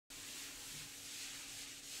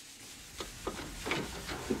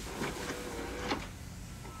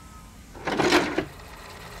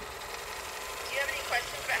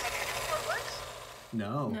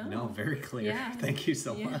No, very clear. Yeah. Thank you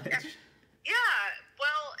so much. Yeah,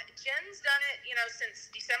 well, Jen's done it, you know, since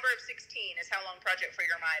December of 16 is how long Project Free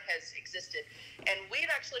Your Mind has existed. And we've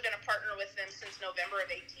actually been a partner with them since November of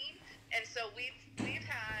 18. And so we've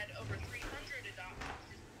had over 300 adoptions.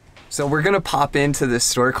 So we're gonna pop into this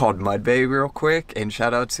store called Mudbay real quick, and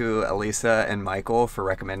shout out to Elissa and Michael for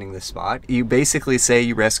recommending this spot. You basically say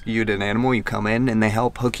you rescued an animal, you come in, and they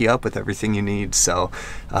help hook you up with everything you need. So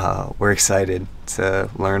we're excited to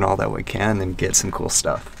learn all that we can and get some cool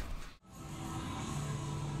stuff.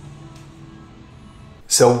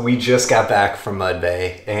 So we just got back from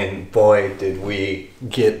Mudbay, and boy, did we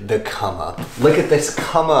get the come up. Look at this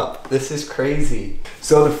come up. This is crazy.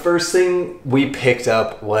 So the first thing we picked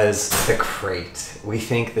up was the crate. We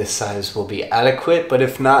think this size will be adequate, but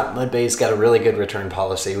if not, Mudbay's got a really good return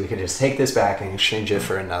policy. We could just take this back and exchange it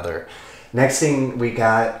for another. Next thing we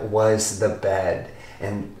got was the bed.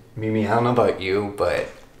 And Mimi, I don't know about you, but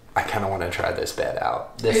I kind of want to try this bed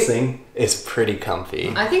out. This thing is pretty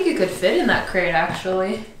comfy. I think you could fit in that crate,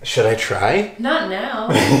 actually. Should I try? Not now,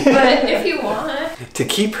 but if you want. To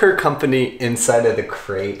keep her company inside of the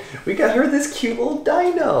crate, we got her this cute little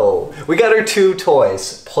dino. We got her 2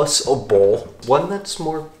 toys, plus a bowl. One that's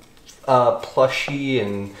more plushy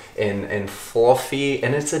and fluffy,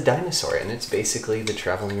 and it's a dinosaur, and it's basically the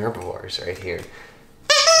traveling herbivores right here.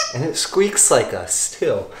 And it squeaks like us,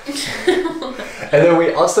 too. And then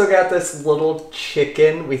we also got this little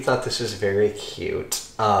chicken. We thought this was very cute.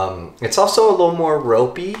 It's also a little more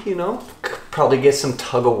ropey, you know? Probably get some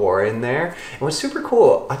tug-of-war in there. And what's super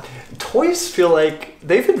cool, toys feel like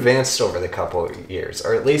they've advanced over the couple of years,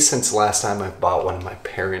 or at least since last time I bought one of my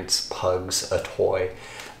parents' pugs a toy.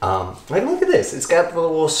 Like, look at this. It's got the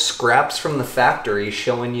little scraps from the factory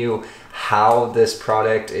showing you how this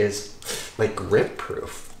product is, like,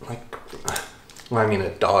 rip-proof. Like, well, I mean, a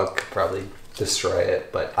dog could probably destroy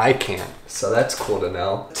it, but I can't, so that's cool to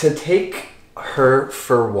know. To take her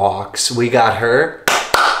for walks, we got her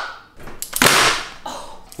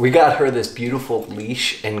this beautiful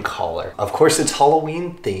leash and collar. Of course, it's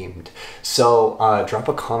Halloween themed, so drop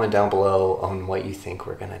a comment down below on what you think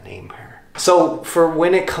we're gonna name her. So for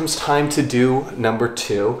when it comes time to do number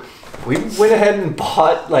 2, we went ahead and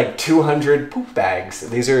bought like 200 poop bags.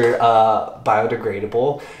 These are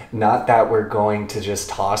biodegradable. Not that we're going to just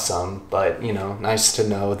toss them, but you know, nice to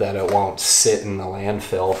know that it won't sit in the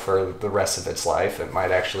landfill for the rest of its life. It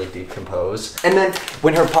might actually decompose. And then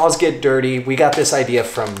when her paws get dirty, we got this idea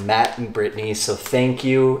from Matt and Brittany, so thank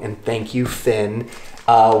you, and thank you, Finn.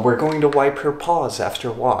 We're going to wipe her paws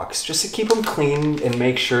after walks, just to keep them clean and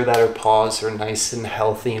make sure that her paws are nice and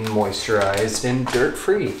healthy and moisturized and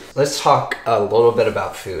dirt-free. Let's talk a little bit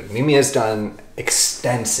about food. Mimi has done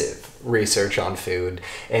extensive research on food,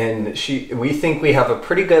 and we think we have a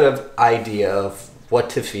pretty good idea of what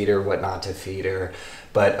to feed her, what not to feed her,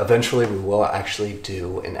 but eventually we will actually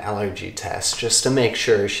do an allergy test just to make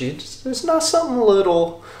sure there's not something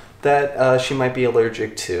little that she might be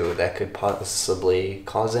allergic to that could possibly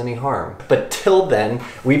cause any harm. But till then,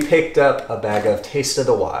 we picked up a bag of Taste of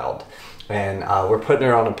the Wild, and we're putting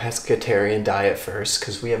her on a pescatarian diet first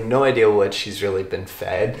because we have no idea what she's really been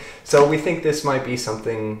fed. So we think this might be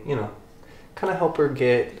something, you know, kind of help her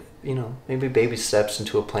get, you know, maybe baby steps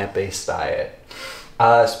into a plant-based diet.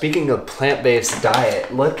 Speaking of plant-based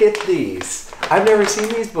diet, look at these. I've never seen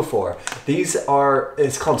these before.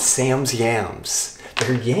 It's called Sam's Yams.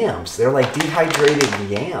 They're yams. They're like dehydrated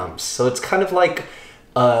yams. So it's kind of like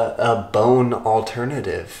a bone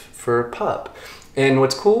alternative for a pup. And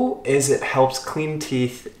what's cool is it helps clean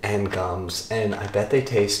teeth and gums, and I bet they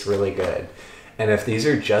taste really good. And if these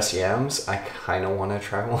are just yams, I kind of want to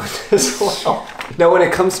try one as well. Now, when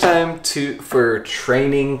it comes time for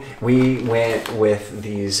training, we went with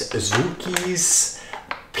these Zookies,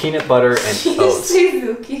 peanut butter and oats.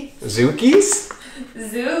 Zookies? Zookies?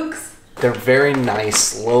 Zooks. They're very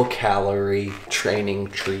nice, low-calorie training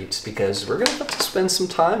treats because we're going to have to spend some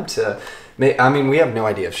time to make. I mean, we have no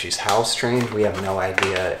idea if she's house-trained. We have no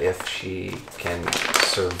idea if she can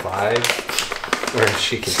survive or if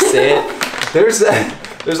she can sit. There's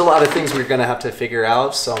a lot of things we're going to have to figure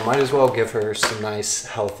out, so might as well give her some nice,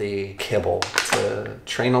 healthy kibble to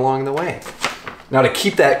train along the way. Now, to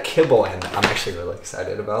keep that kibble in, I'm actually really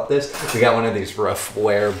excited about this. We got one of these rough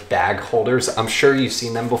wear bag holders. I'm sure you've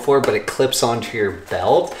seen them before, but it clips onto your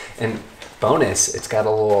belt. And bonus, it's got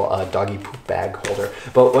a little doggy poop bag holder.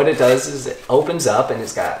 But what it does is it opens up and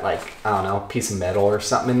it's got, like, I don't know, a piece of metal or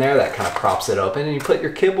something in there that kind of props it open. And you put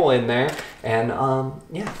your kibble in there and,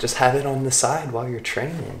 yeah, just have it on the side while you're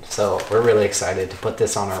training. So we're really excited to put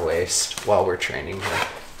this on our waist while we're training her.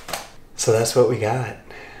 So that's what we got.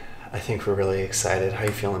 I think we're really excited. How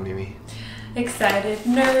you feeling, Mimi? Excited,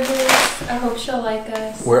 nervous. I hope she'll like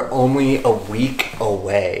us. We're only a week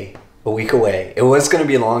away. It was going to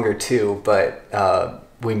be longer too, but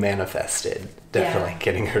we manifested definitely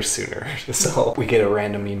getting her sooner. So we get a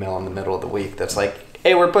random email in the middle of the week that's like,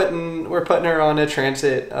 hey, we're putting her on a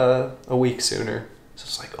transit a week sooner. So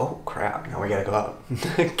it's like, oh crap, now we gotta go out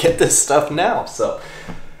and get this stuff now. So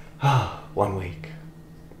 1 week.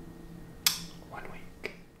 1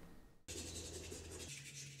 week.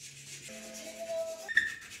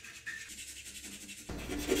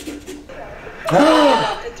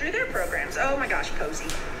 Through their programs. Oh my gosh, Posy.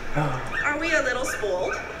 Are we a little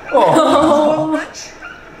spoiled? Oh. Much?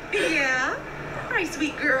 Yeah. Hi,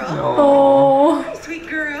 sweet girl. Oh. Hi, sweet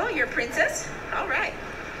girl. You're a princess? All right.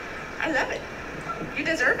 I love it. You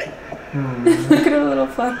deserve it. Look at her little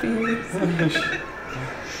flappy ears.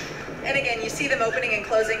 And again, you see them opening and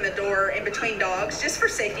closing the door in between dogs just for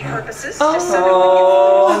safety purposes. Oh. Just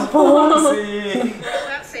so Posy.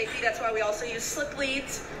 about safety, that's why we also use slip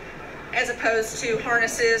leads as opposed to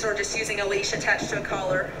harnesses or just using a leash attached to a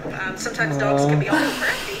collar. Sometimes dogs can be a little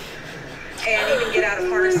crafty and even get out of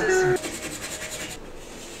harnesses.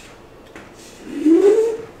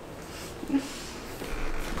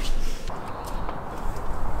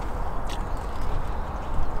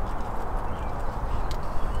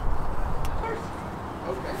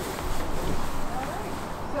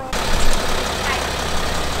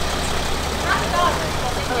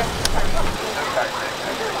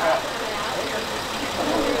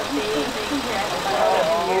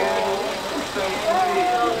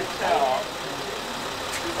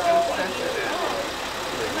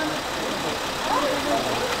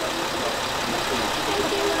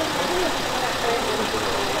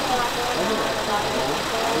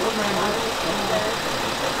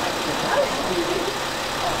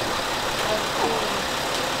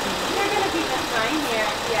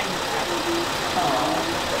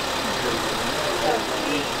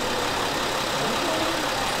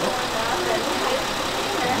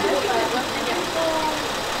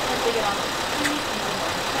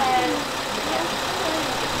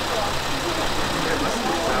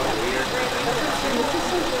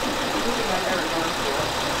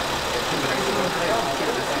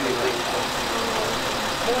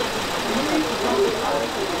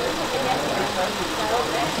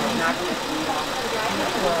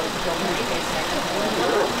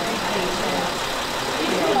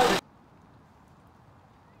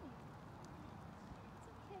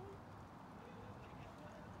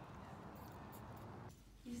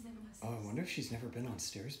 Oh, I wonder if she's never been on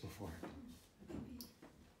stairs before.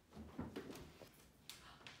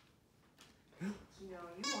 You know,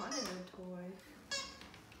 you wanted a toy.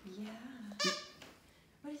 Yeah.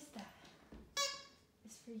 What is that?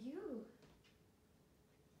 It's for you.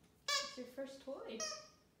 It's your first toy.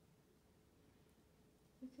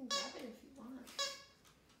 You can grab it if you want.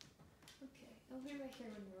 Okay, I'll be right here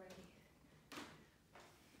when you're ready.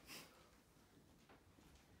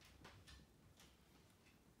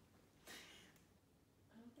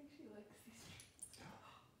 I don't think she likes these.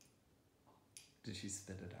 Did she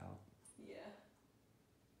spit it out?